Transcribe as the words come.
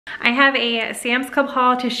I have a Sam's Club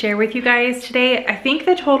haul to share with you guys today. I think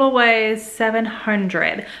the total was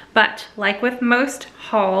 $700, but like with most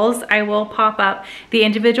hauls, I will pop up the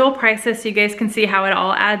individual prices so you guys can see how it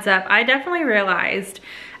all adds up. I definitely realized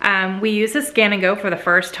we used the Scan and Go for the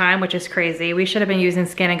first time, which is crazy. We should have been using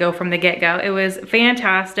Scan and Go from the get-go. It was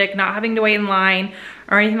fantastic, not having to wait in line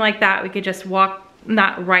or anything like that. We could just walk,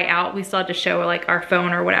 not right out, we still had to show like our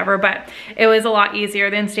phone or whatever, but it was a lot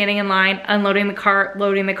easier than standing in line, unloading the cart,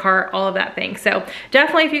 loading the cart, all of that thing. So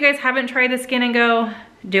definitely, if you guys haven't tried the Scan and Go,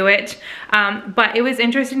 do it. But it was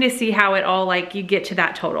interesting to see how it all, like, you get to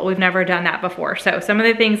that total. We've never done that before. So some of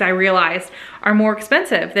the things I realized are more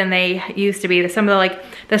expensive than they used to be. Some of the, like,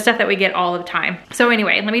 the stuff that we get all the time. So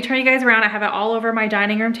anyway, let me turn you guys around. I have it all over my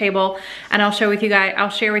dining room table, and I'll share with you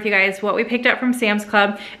guys what we picked up from Sam's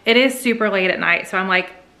Club. It is super late at night, so I'm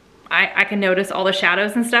like, I can notice all the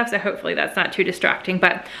shadows and stuff, so hopefully that's not too distracting,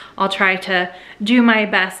 but I'll try to do my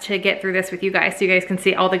best to get through this with you guys so you guys can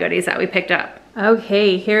see all the goodies that we picked up.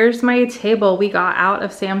 Okay, here's my table we got out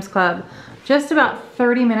of Sam's Club just about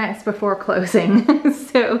 30 minutes before closing.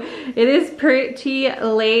 So it is pretty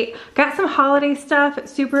late. Got some holiday stuff,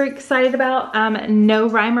 super excited about. No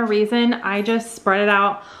rhyme or reason, I just spread it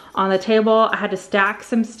out on the table. I had to stack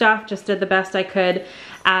some stuff, just did the best I could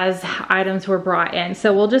as items were brought in.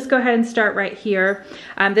 So we'll just go ahead and start right here.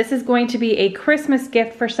 This is going to be a Christmas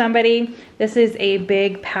gift for somebody. This is a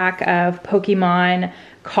big pack of Pokemon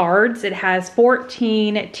cards. It has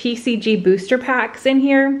 14 TCG booster packs in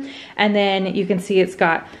here. And then you can see it's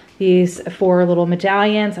got these 4 little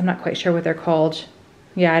medallions. I'm not quite sure what they're called.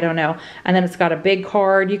 Yeah, I don't know. And then it's got a big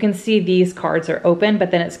card. You can see these cards are open,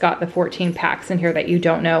 but then it's got the 14 packs in here that you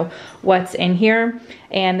don't know what's in here.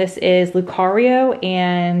 And this is Lucario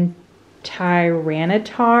and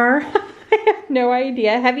Tyranitar. I have no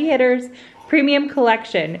idea. Heavy hitters, premium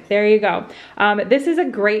collection. There you go. This is a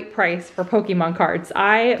great price for Pokemon cards.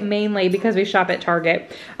 I mainly, because we shop at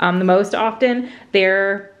Target the most often,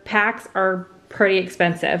 their packs are pretty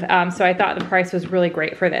expensive. So I thought the price was really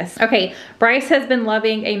great for this. Okay, Bryce has been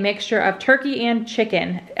loving a mixture of turkey and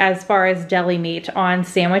chicken as far as deli meat on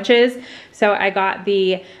sandwiches. So I got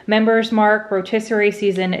the Members Mark rotisserie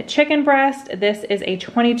seasoned chicken breast. This is a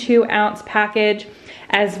 22-ounce package,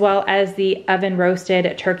 as well as the oven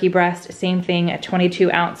roasted turkey breast, same thing, a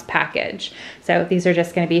 22-ounce package. So these are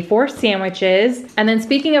just gonna be 4 sandwiches. And then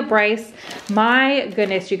speaking of Bryce, my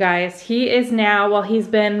goodness, you guys, he is now, well, he's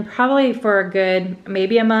been probably for a good,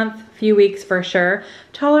 maybe a month, few weeks for sure,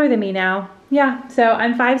 taller than me now. Yeah, so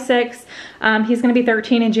I'm 5'6". He's gonna be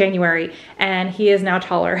 13 in January, and he is now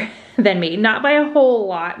taller than me. Not by a whole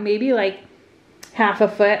lot, maybe like half a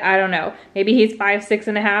foot, I don't know. Maybe he's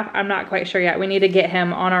 5'6.5". I'm not quite sure yet. We need to get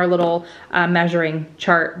him on our little measuring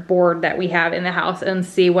chart board that we have in the house and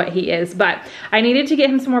see what he is. But I needed to get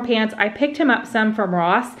him some more pants. I picked him up some from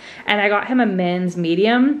Ross, and I got him a men's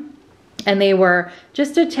medium. And they were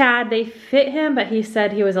just a tad, they fit him, but he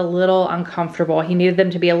said he was a little uncomfortable. He needed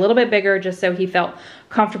them to be a little bit bigger just so he felt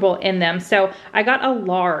comfortable in them. So I got a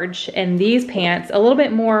large in these pants, a little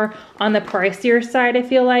bit more on the pricier side, I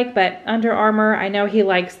feel like, but Under Armour, I know he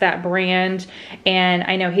likes that brand, and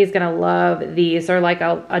I know he's gonna love these. They're like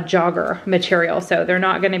a jogger material, so they're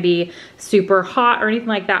not gonna be super hot or anything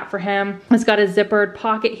like that for him. It's got a zippered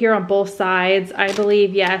pocket here on both sides, I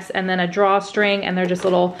believe, yes, and then a drawstring, and they're just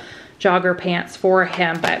little jogger pants for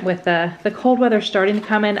him. But with the cold weather starting to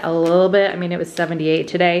come in a little bit, I mean, it was 78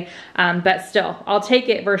 today, but still, I'll take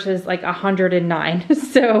it versus like 109.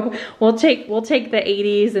 So we'll take the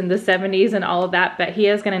 80s and the 70s and all of that, but he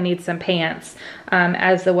is gonna need some pants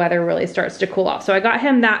as the weather really starts to cool off. So I got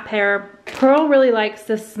him that pair. Pearl really likes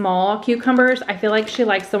the small cucumbers. I feel like she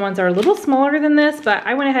likes the ones that are a little smaller than this, but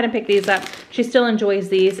I went ahead and picked these up. She still enjoys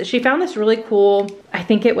these. She found this really cool, I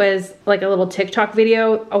think it was like a little TikTok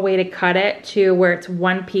video, a way to cut it to where it's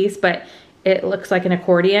one piece, but it looks like an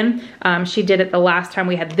accordion. She did it the last time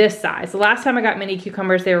we had this size. The last time I got mini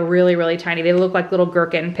cucumbers, they were really, really tiny. They look like little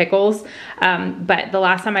gherkin pickles. But the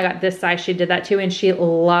last time I got this size, she did that too, and she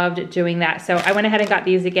loved doing that. So I went ahead and got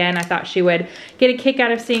these again. I thought she would get a kick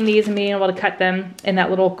out of seeing these and being able to cut them in that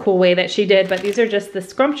little cool way that she did. But these are just the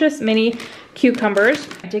scrumptious mini cucumbers.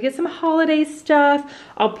 I did get some holiday stuff.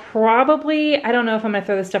 I'll probably, I don't know if I'm gonna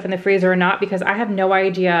throw this stuff in the freezer or not, because I have no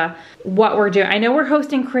idea what we're doing. I know we're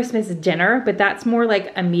hosting Christmas dinner, but that's more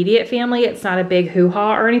like immediate family. It's not a big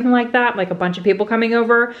hoo-ha or anything like that, like a bunch of people coming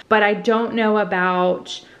over. But I don't know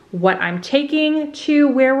about what I'm taking to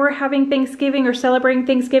where we're having Thanksgiving or celebrating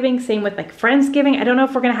Thanksgiving. Same with like Friendsgiving. I don't know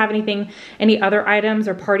if we're gonna have any other items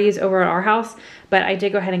or parties over at our house, but I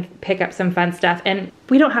did go ahead and pick up some fun stuff, and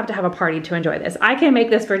we don't have to have a party to enjoy this. I can make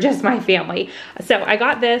this for just my family. So I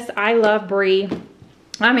got this. I love brie.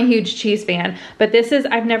 I'm a huge cheese fan, but this is,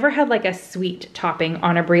 I've never had like a sweet topping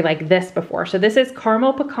on a brie like this before. So this is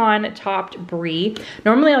caramel pecan topped brie.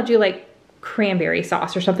 Normally I'll do like cranberry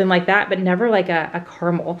sauce or something like that, but never like a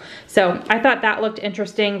caramel. So I thought that looked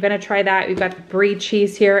interesting. I'm gonna try that. We've got the brie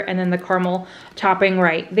cheese here and then the caramel topping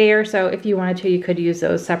right there. So if you wanted to, you could use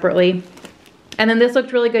those separately. And then this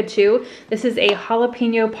looked really good too. This is a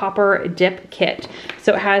jalapeno popper dip kit.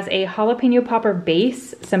 So it has a jalapeno popper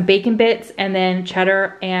base, some bacon bits, and then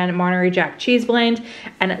cheddar and Monterey Jack cheese blend.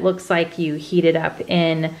 And it looks like you heat it up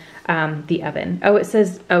in the oven. Oh, it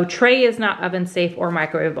says, oh, tray is not oven safe or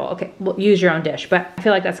microwavable. Okay, well, use your own dish, but I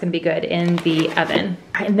feel like that's gonna be good in the oven.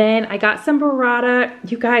 And then I got some burrata.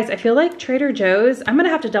 You guys, I feel like Trader Joe's, I'm gonna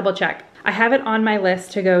have to double check. I have it on my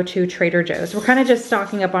list to go to Trader Joe's. We're kind of just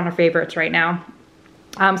stocking up on our favorites right now.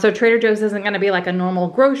 So Trader Joe's isn't gonna be like a normal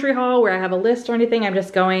grocery haul where I have a list or anything. I'm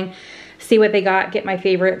just going, see what they got, get my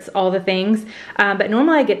favorites, all the things. But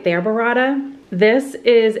normally I get their burrata. This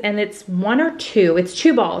is, and it's one or two, it's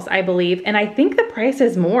 2 balls, I believe. And I think the price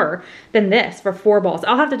is more than this for 4 balls.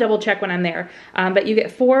 I'll have to double check when I'm there. But you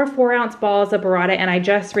get 4 4-ounce balls of burrata, and I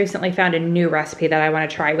just recently found a new recipe that I wanna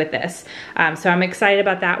try with this. So I'm excited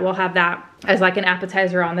about that. We'll have that as like an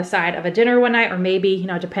appetizer on the side of a dinner one night, or maybe, you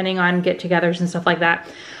know, depending on get-togethers and stuff like that.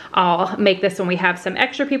 I'll make this when we have some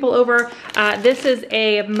extra people over. This is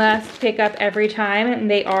a must pick up every time, and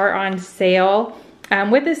they are on sale.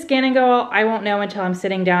 With the Scan and Go, I won't know until I'm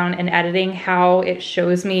sitting down and editing how it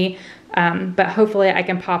shows me, but hopefully I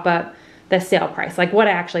can pop up the sale price, like what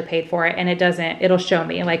I actually paid for it, and it'll show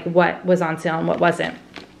me like what was on sale and what wasn't.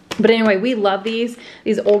 But anyway, we love these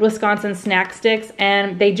Old Wisconsin snack sticks,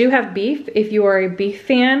 and they do have beef if you are a beef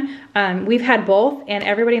fan. We've had both, and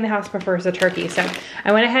everybody in the house prefers the turkey. So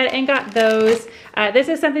I went ahead and got those. This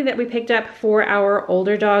is something that we picked up for our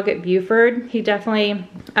older dog, Buford. He definitely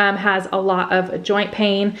has a lot of joint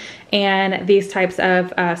pain, and these types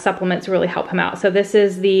of supplements really help him out. So this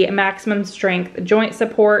is the maximum strength joint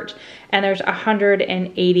support, and there's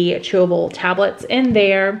 180 chewable tablets in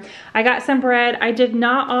there. I got some bread. I did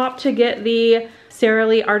not opt to get the Sara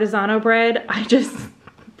Lee Artisanal bread.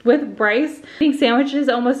 With Bryce eating sandwiches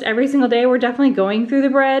almost every single day, we're definitely going through the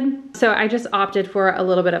bread. So I just opted for a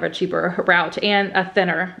little bit of a cheaper route and a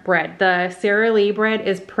thinner bread. The Sara Lee bread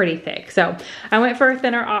is pretty thick. So I went for a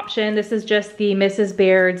thinner option. This is just the Mrs.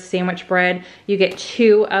 Baird's sandwich bread. You get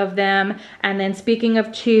 2 of them. And then speaking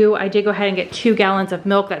of 2, I did go ahead and get 2 gallons of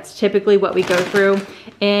milk. That's typically what we go through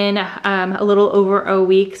in a little over a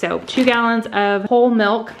week. So 2 gallons of whole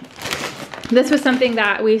milk. This was something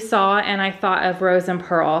that we saw, and I thought of Rose and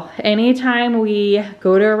Pearl. Anytime we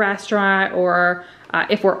go to a restaurant, or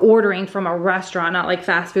if we're ordering from a restaurant, not like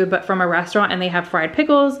fast food, but from a restaurant, and they have fried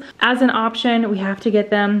pickles as an option, we have to get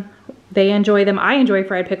them. They enjoy them. I enjoy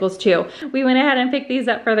fried pickles too. We went ahead and picked these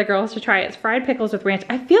up for the girls to try. It's fried pickles with ranch.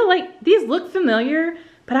 I feel like these look familiar,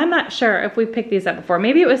 but I'm not sure if we've picked these up before.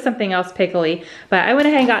 Maybe it was something else pickly, but I went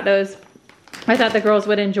ahead and got those. I thought the girls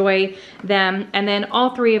would enjoy them. And then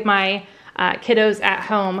all 3 of my kiddos at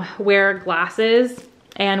home wear glasses,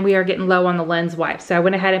 and we are getting low on the lens wipes. So I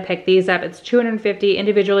went ahead and picked these up. It's 250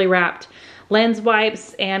 individually wrapped lens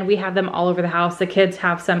wipes, and we have them all over the house. The kids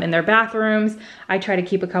have some in their bathrooms. I try to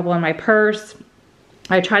keep a couple in my purse.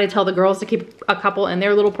 I try to tell the girls to keep a couple in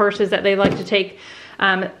their little purses that they like to take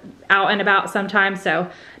out and about sometimes. So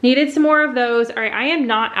needed some more of those. All right, I am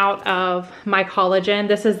not out of my collagen.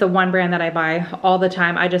 This is the one brand that I buy all the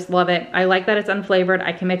time. I just love it. I like that it's unflavored.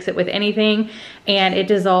 I can mix it with anything, and it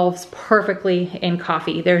dissolves perfectly in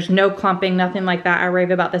coffee. There's no clumping, nothing like that. I rave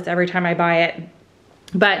about this every time I buy it.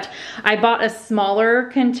 But I bought a smaller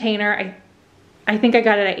container. I think I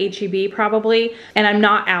got it at H-E-B probably, and I'm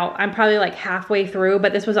not out. I'm probably like halfway through,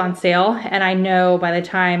 but this was on sale, and I know by the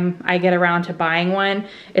time I get around to buying one,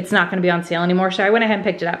 it's not gonna be on sale anymore. So I went ahead and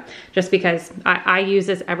picked it up just because I use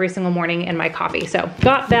this every single morning in my coffee. So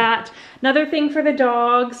got that. Another thing for the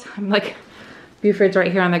dogs, I'm like, Buford's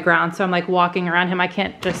right here on the ground, so I'm like walking around him. I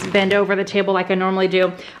can't just bend over the table like I normally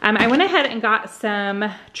do. I went ahead and got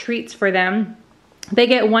some treats for them. They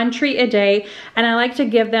get one treat a day, and I like to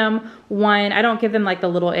give them one. I don't give them like the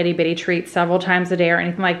little itty bitty treats several times a day or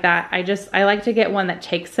anything like that. I like to get one that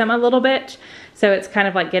takes them a little bit. So it's kind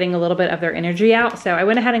of like getting a little bit of their energy out. So I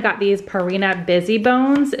went ahead and got these Purina Busy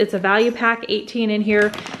Bones. It's a value pack, 18 in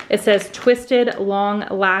here. It says Twisted Long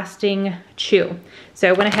Lasting Chew. So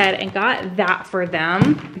I went ahead and got that for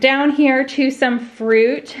them. Down here to some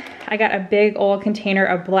fruit. I got a big old container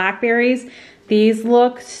of blackberries. These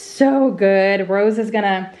look so good. Rose is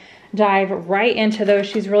gonna dive right into those.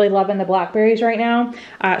 She's really loving the blackberries right now.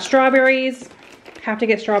 Strawberries, have to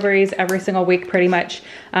get strawberries every single week pretty much.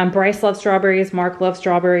 Bryce loves strawberries, Mark loves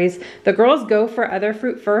strawberries. The girls go for other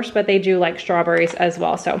fruit first, but they do like strawberries as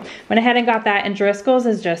well. So went ahead and got that, and Driscoll's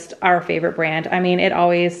is just our favorite brand. I mean,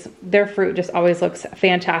 their fruit just always looks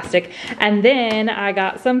fantastic. And then I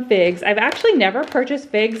got some figs. I've actually never purchased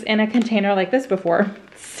figs in a container like this before.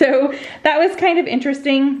 So that was kind of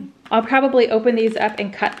interesting. I'll probably open these up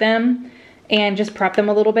and cut them and just prep them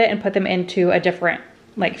a little bit and put them into a different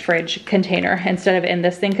like fridge container instead of in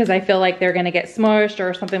this thing, because I feel like they're gonna get smushed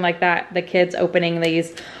or something like that. The kids opening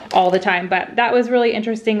these all the time. But that was really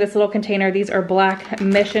interesting, this little container. These are black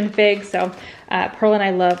mission figs. So Pearl and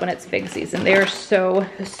I love when it's fig season. They are so,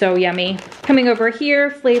 so yummy. Coming over here,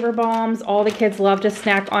 flavor bombs. All the kids love to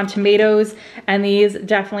snack on tomatoes, and these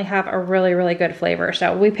definitely have a really, really good flavor.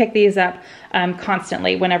 So we pick these up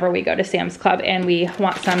constantly whenever we go to Sam's Club and we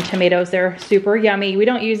want some tomatoes. They're super yummy. We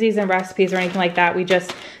don't use these in recipes or anything like that. We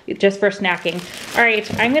just for snacking. All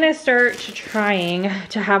right, I'm gonna start trying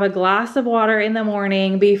to have a glass of water in the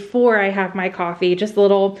morning before I have my coffee. Just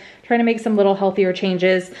trying to make some little healthier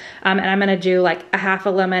changes. And I'm gonna do like a half a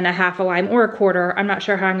lemon, a half a lime, or a quarter. I'm not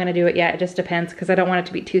sure how I'm gonna do it yet. It just depends, because I don't want it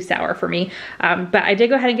to be too sour for me. But I did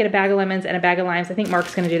go ahead and get a bag of lemons and a bag of limes. I think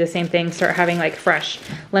Mark's gonna do the same thing, start having like fresh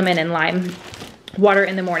lemon and lime water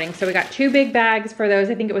in the morning. So we got 2 big bags for those.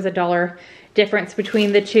 I think it was $1 difference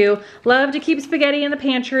between the two. Love to keep spaghetti in the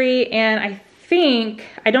pantry, and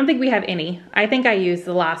I don't think we have any. I think I used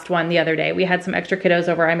the last one the other day. We had some extra kiddos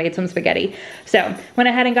over. I made some spaghetti. So went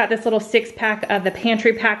ahead and got this little 6-pack of the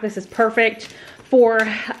pantry pack. This is perfect for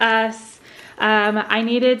us. I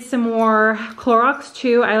needed some more Clorox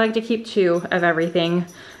too. I like to keep 2 of everything,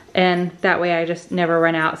 and that way I just never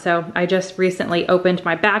run out. So I just recently opened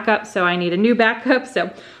my backup, so I need a new backup.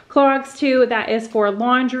 So Clorox 2, that is for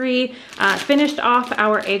laundry. Finished off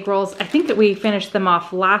our egg rolls. I think that we finished them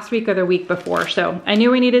off last week or the week before. So I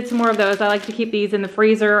knew we needed some more of those. I like to keep these in the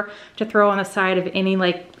freezer to throw on the side of any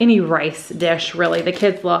rice dish, really. The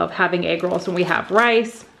kids love having egg rolls when we have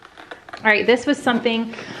rice. All right, this was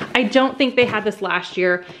something, I don't think they had this last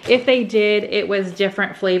year. If they did, it was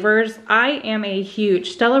different flavors. I am a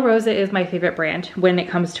huge, Stella Rosa is my favorite brand when it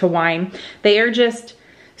comes to wine. They are just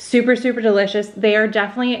super, super delicious. They are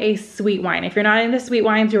definitely a sweet wine. If you're not into sweet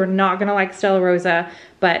wines, you are not gonna like Stella Rosa,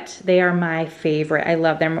 but they are my favorite. I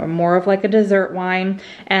love them. More of like a dessert wine.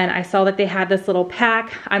 And I saw that they had this little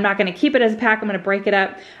pack. I'm not gonna keep it as a pack, I'm gonna break it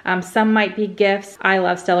up. Some might be gifts. I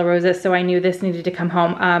love Stella Rosa, so I knew this needed to come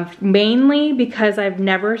home. Mainly because I've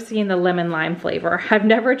never seen the lemon lime flavor. I've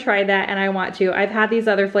never tried that, and I want to. I've had these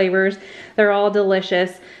other flavors. They're all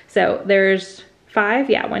delicious. So there's 5,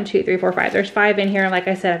 yeah, 1, 2, 3, 4, 5. There's 5 in here. And like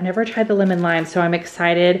I said, I've never tried the lemon lime, so I'm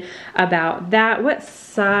excited about that. What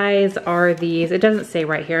size are these? It doesn't say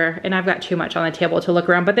right here, and I've got too much on the table to look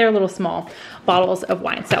around, but they're little small bottles of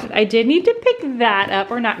wine. So I did need to pick that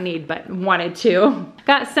up, or not need, but wanted to.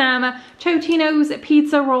 Got some Totino's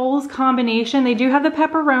pizza rolls combination. They do have the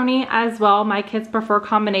pepperoni as well. My kids prefer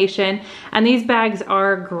combination, and these bags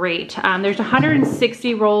are great. There's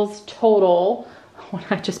 160 rolls total.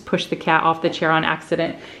 I just pushed the cat off the chair on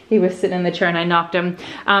accident. He was sitting in the chair and I knocked him.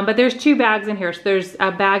 But there's 2 bags in here. So there's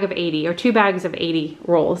a bag of 80 or 2 bags of 80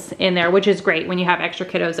 rolls in there, which is great when you have extra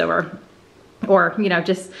kiddos over. Or, you know,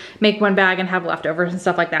 just make 1 bag and have leftovers and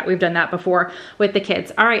stuff like that. We've done that before with the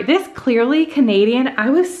kids. All right, this Clearly Canadian,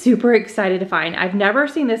 I was super excited to find. I've never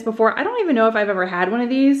seen this before. I don't even know if I've ever had one of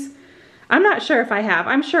these. I'm not sure if I have.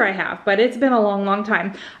 I'm sure I have, but it's been a long, long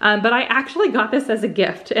time. But I actually got this as a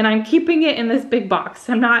gift, and I'm keeping it in this big box.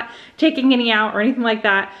 I'm not taking any out or anything like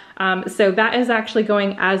that. So that is actually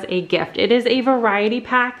going as a gift. It is a variety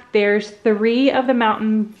pack. There's 3 of the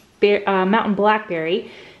mountain blackberry,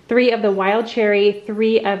 3 of the wild cherry,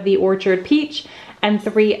 3 of the orchard peach, and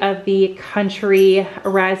 3 of the country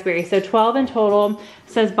raspberry. So 12 in total. It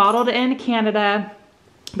says bottled in Canada.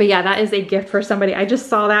 But yeah, that is a gift for somebody. I just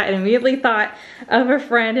saw that and immediately thought of a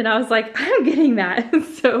friend, and I was like, I'm getting that.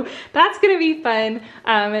 So that's gonna be fun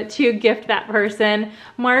to gift that person.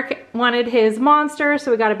 Mark wanted his Monster,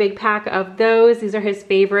 so we got a big pack of those. These are his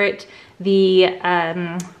favorite. The,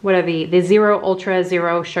 what are the Zero Ultra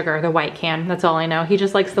Zero Sugar, the white can. That's all I know. He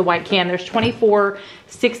just likes the white can. There's 24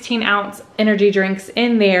 16-ounce energy drinks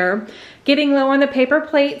in there. Getting low on the paper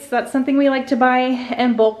plates, that's something we like to buy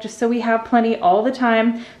in bulk just so we have plenty all the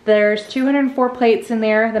time. There's 204 plates in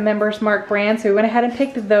there, the Members Mark brand, so we went ahead and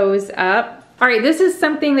picked those up. All right, this is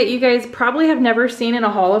something that you guys probably have never seen in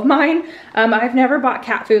a haul of mine. I've never bought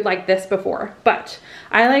cat food like this before, but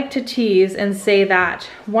I like to tease and say that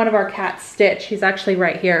one of our cats, Stitch, he's actually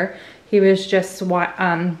right here. He was just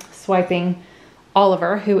swiping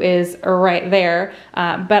Oliver, who is right there.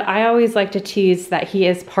 But I always like to tease that he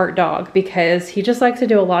is part dog because he just likes to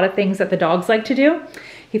do a lot of things that the dogs like to do.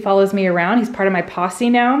 He follows me around. He's part of my posse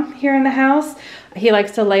now here in the house. He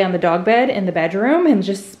likes to lay on the dog bed in the bedroom and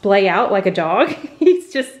just splay out like a dog.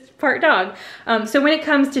 He's just part dog. So when it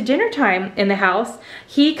comes to dinner time in the house,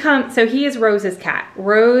 he is Rose's cat.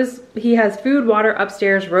 Rose, he has food, water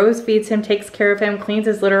upstairs. Rose feeds him, takes care of him, cleans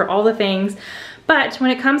his litter, all the things. But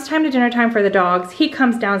when it comes time to dinner time for the dogs, he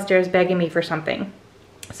comes downstairs begging me for something.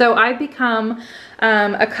 So I've become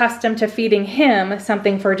accustomed to feeding him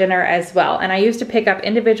something for dinner as well. And I used to pick up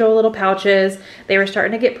individual little pouches. They were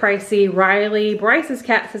starting to get pricey. Riley, Bryce's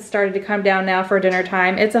cats, has started to come down now for dinner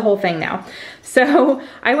time. It's a whole thing now. So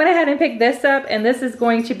I went ahead and picked this up, and this is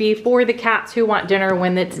going to be for the cats who want dinner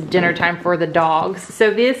when it's dinner time for the dogs.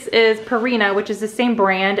 So this is Purina, which is the same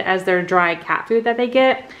brand as their dry cat food that they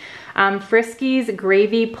get. Friskies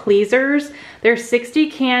Gravy Pleasers. There's 60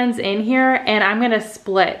 cans in here, and I'm gonna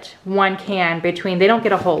split one can between, they don't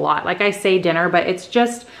get a whole lot. Like I say dinner, but it's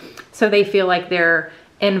just so they feel like they're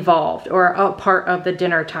involved or a part of the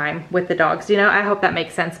dinner time with the dogs. You know, I hope that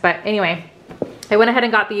makes sense. But anyway, I went ahead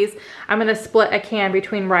and got these. I'm gonna split a can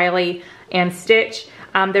between Riley and Stitch.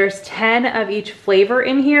 There's 10 of each flavor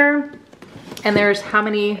in here, and there's how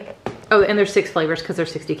many? Oh, and there's 6 flavors because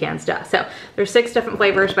there's 60 cans, duh. So there's 6 different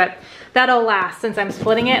flavors, but that'll last since I'm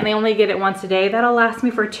splitting it and they only get it once a day. That'll last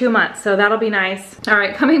me for 2 months, so that'll be nice. All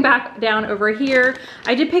right, coming back down over here,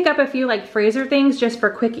 I did pick up a few like freezer things just for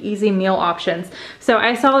quick, easy meal options. So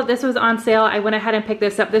I saw that this was on sale. I went ahead and picked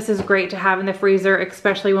this up. This is great to have in the freezer,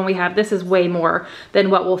 especially when we have, this is way more than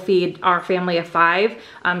what we'll feed our family of 5.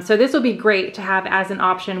 So this will be great to have as an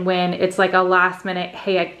option when it's like a last minute,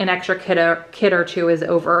 hey, an extra kid or two is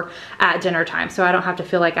over at dinner time. So I don't have to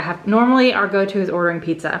feel like I have, normally our go-to is ordering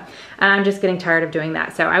pizza. And I'm just getting tired of doing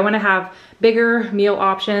that. So I want to have bigger meal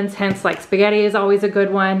options, hence like spaghetti is always a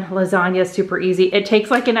good one. Lasagna is super easy. It takes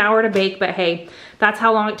like an hour to bake, but hey, that's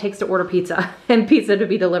how long it takes to order pizza and pizza to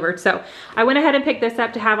be delivered. So I went ahead and picked this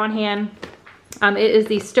up to have on hand. It is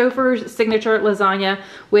the Stouffer's Signature Lasagna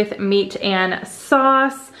with meat and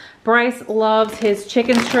sauce. Bryce loves his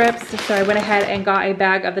chicken strips, so I went ahead and got a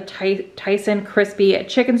bag of the Tyson crispy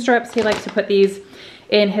chicken strips. He likes to put these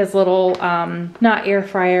in his little, not air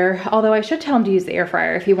fryer, although I should tell him to use the air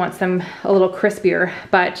fryer if he wants them a little crispier,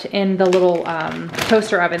 but in the little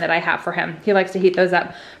toaster oven that I have for him. He likes to heat those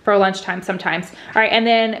up for lunchtime sometimes. All right, and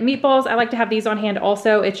then meatballs, I like to have these on hand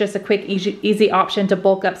also. It's just a quick, easy option to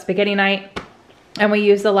bulk up spaghetti night. And we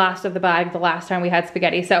used the last of the bag the last time we had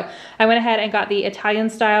spaghetti. So I went ahead and got the Italian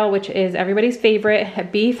style, which is everybody's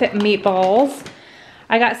favorite, beef meatballs.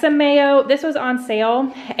 I got some mayo. This was on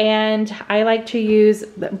sale, and I like to use,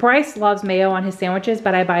 Bryce loves mayo on his sandwiches,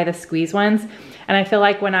 but I buy the squeeze ones. And I feel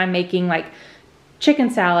like when I'm making like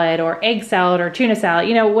chicken salad or egg salad or tuna salad,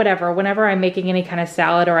 you know, whatever, whenever I'm making any kind of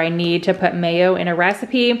salad or I need to put mayo in a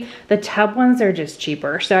recipe, the tub ones are just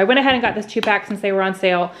cheaper. So I went ahead and got this 2-pack since they were on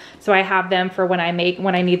sale. So I have them for when I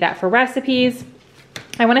need that for recipes.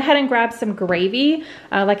 I went ahead and grabbed some gravy.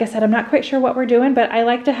 Like I said, I'm not quite sure what we're doing, but I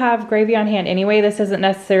like to have gravy on hand anyway. This isn't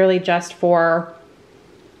necessarily just for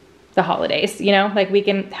the holidays, you know, like we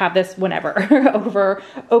can have this whenever over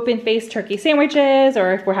open-faced turkey sandwiches,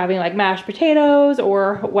 or if we're having like mashed potatoes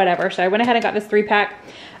or whatever. So I went ahead and got this 3-pack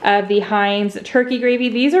of the Heinz turkey gravy.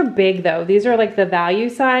 These are big though. These are like the value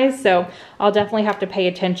size. So I'll definitely have to pay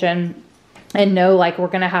attention and know like we're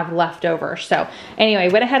gonna have leftovers. So anyway,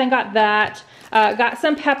 went ahead and got that. Got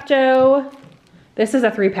some Pepto. This is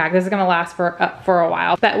a 3-pack. This is gonna last for a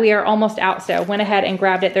while, but we are almost out. So went ahead and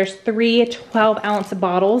grabbed it. There's 3 12-ounce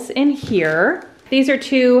bottles in here. These are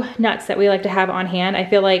 2 nuts that we like to have on hand. I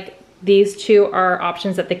feel like these 2 are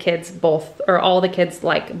options that the kids both, or all the kids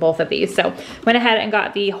like both of these. So went ahead and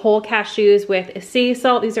got the whole cashews with sea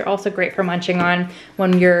salt. These are also great for munching on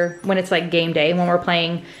when it's like game day, when we're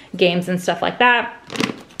playing games and stuff like that.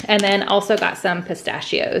 And then also got some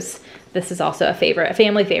pistachios. This is also a favorite, a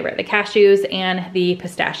family favorite, the cashews and the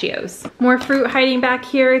pistachios. More fruit hiding back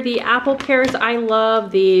here. The apple pears, I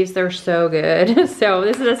love these. They're so good. So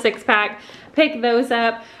this is a 6-pack. Pick those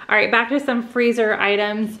up. All right, back to some freezer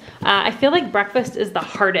items. I feel like breakfast is the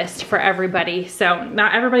hardest for everybody, so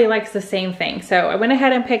not everybody likes the same thing. So I went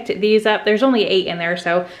ahead and picked these up. There's only 8 in there,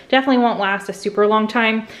 so definitely won't last a super long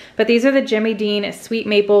time. But these are the Jimmy Dean sweet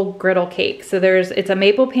maple griddle cake. So it's a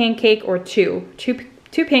maple pancake or two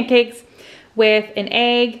pancakes with an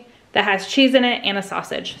egg that has cheese in it and a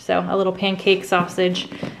sausage. So a little pancake, sausage,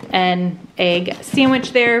 and egg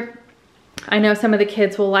sandwich there. I know some of the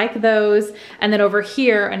kids will like those. And then over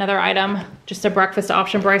here, another item, just a breakfast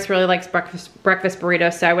option. Bryce really likes breakfast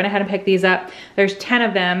burritos, so I went ahead and picked these up. There's 10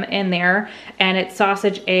 of them in there, and it's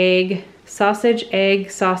sausage, egg, sausage,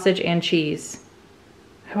 and cheese.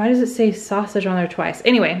 Why does it say sausage on there twice?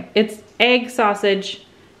 Anyway, it's egg, sausage,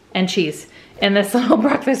 and cheese in this little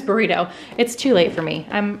breakfast burrito. It's too late for me.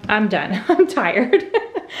 I'm done. I'm tired.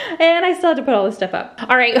 And I still have to put all this stuff up.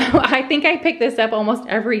 All right, I think I pick this up almost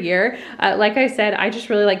every year. Like I said, I just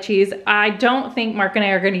really like cheese. I don't think Mark and I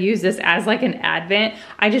are gonna use this as like an advent.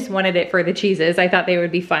 I just wanted it for the cheeses. I thought they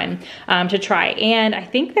would be fun to try. And I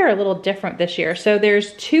think they're a little different this year. So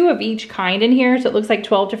there's 2 of each kind in here. So it looks like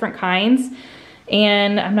 12 different kinds.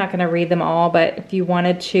 And I'm not gonna read them all, but if you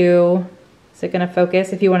wanted to, is it gonna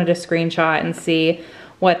focus? If you wanted to screenshot and see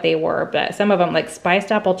what they were, but some of them like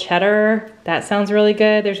spiced apple cheddar, that sounds really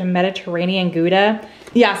good. There's a Mediterranean Gouda.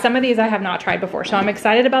 Yeah, some of these I have not tried before, so I'm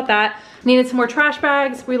excited about that. Needed some more trash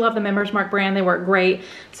bags. We love the Members Mark brand, they work great.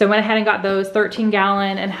 So went ahead and got those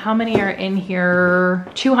 13-gallon, and how many are in here?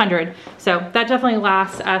 200. So that definitely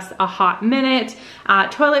lasts us a hot minute.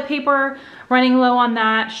 Toilet paper, running low on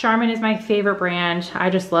that. Charmin is my favorite brand.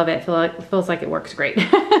 I just love it. Feels like it works great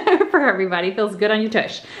for everybody. Feels good on your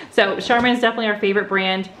tush. So Charmin is definitely our favorite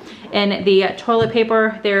brand. And the toilet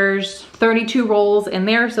paper, there's 32 rolls in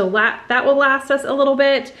there, so that will last us a little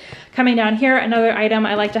bit. Coming down here, another item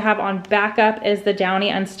I like to have on backup is the Downy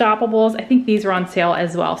Unstoppables. I think these are on sale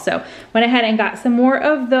as well. So went ahead and got some more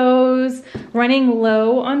of those. Running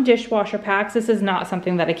low on dishwasher packs. This is not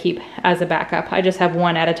something that I keep as a backup. I just have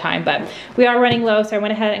one at a time, but we are running low, so I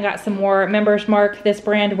went ahead and got some more Members Mark. This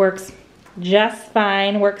brand works just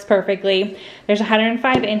fine, works perfectly. There's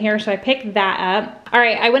 105 in here, so I picked that up. All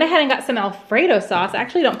right, I went ahead and got some Alfredo sauce. I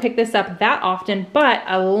actually don't pick this up that often, but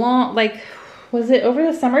was it over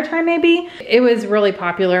the summertime maybe? It was really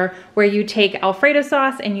popular where you take Alfredo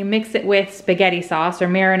sauce and you mix it with spaghetti sauce or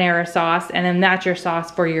marinara sauce, and then that's your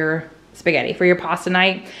sauce for your spaghetti, for your pasta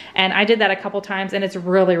night. And I did that a couple times and it's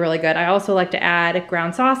really, really good. I also like to add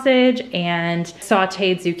ground sausage and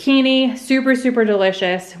sauteed zucchini. Super, super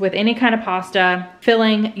delicious with any kind of pasta,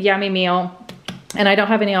 filling, yummy meal. And I don't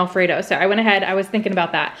have any Alfredo. So I went ahead, I was thinking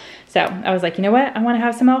about that. So I was like, you know what? I want to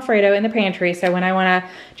have some Alfredo in the pantry. So when I want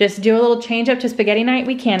to just do a little change up to spaghetti night,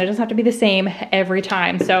 we can. It doesn't have to be the same every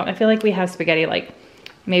time. So I feel like we have spaghetti like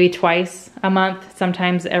maybe twice a month,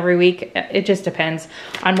 sometimes every week. It just depends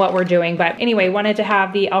on what we're doing. But anyway, wanted to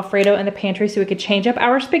have the Alfredo in the pantry so we could change up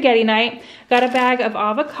our spaghetti night. Got a bag of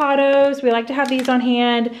avocados. We like to have these on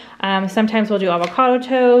hand. Sometimes we'll do avocado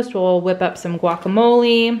toast. We'll whip up some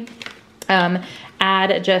guacamole.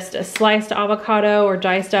 Add just a sliced avocado or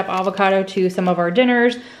diced up avocado to some of our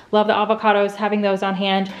dinners. Love the avocados, having those on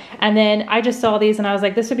hand. And then I just saw these and I was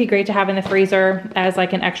like, this would be great to have in the freezer as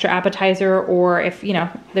like an extra appetizer, or if, you know,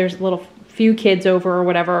 there's a little few kids over or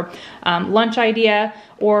whatever, lunch idea,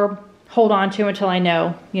 or hold on to until I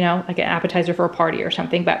know, you know, like an appetizer for a party or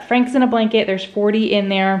something. But Frank's in a blanket, there's 40 in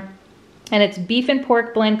there. And it's beef and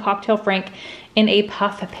pork blend cocktail Frank in a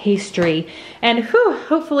puff pastry. And whew,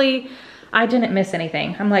 hopefully I didn't miss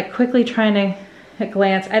anything. I'm like quickly trying to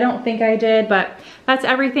glance. I don't think I did, but that's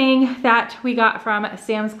everything that we got from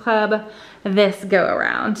Sam's Club this go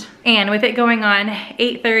around. And with it going on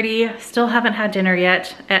 8:30, still haven't had dinner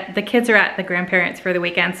yet. The kids are at the grandparents for the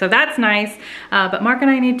weekend, so that's nice. But Mark and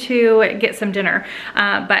I need to get some dinner,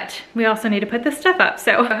 but we also need to put this stuff up.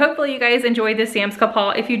 So hopefully you guys enjoyed this Sam's Club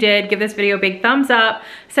haul. If you did, give this video a big thumbs up.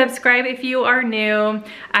 Subscribe if you are new.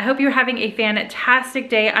 I hope you're having a fantastic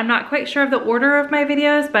day. I'm not quite sure of the order of my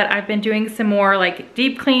videos, but I've been doing some more like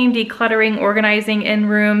deep clean, decluttering, organizing in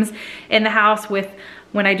rooms in the house. With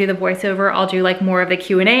when I do the voiceover, I'll do like more of the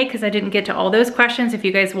Q&A because I didn't get to all those questions if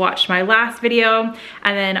you guys watched my last video.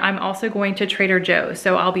 And then I'm also going to Trader Joe's,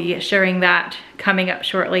 so I'll be sharing that coming up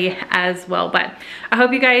shortly as well. But I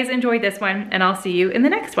hope you guys enjoyed this one, and I'll see you in the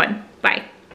next one. Bye.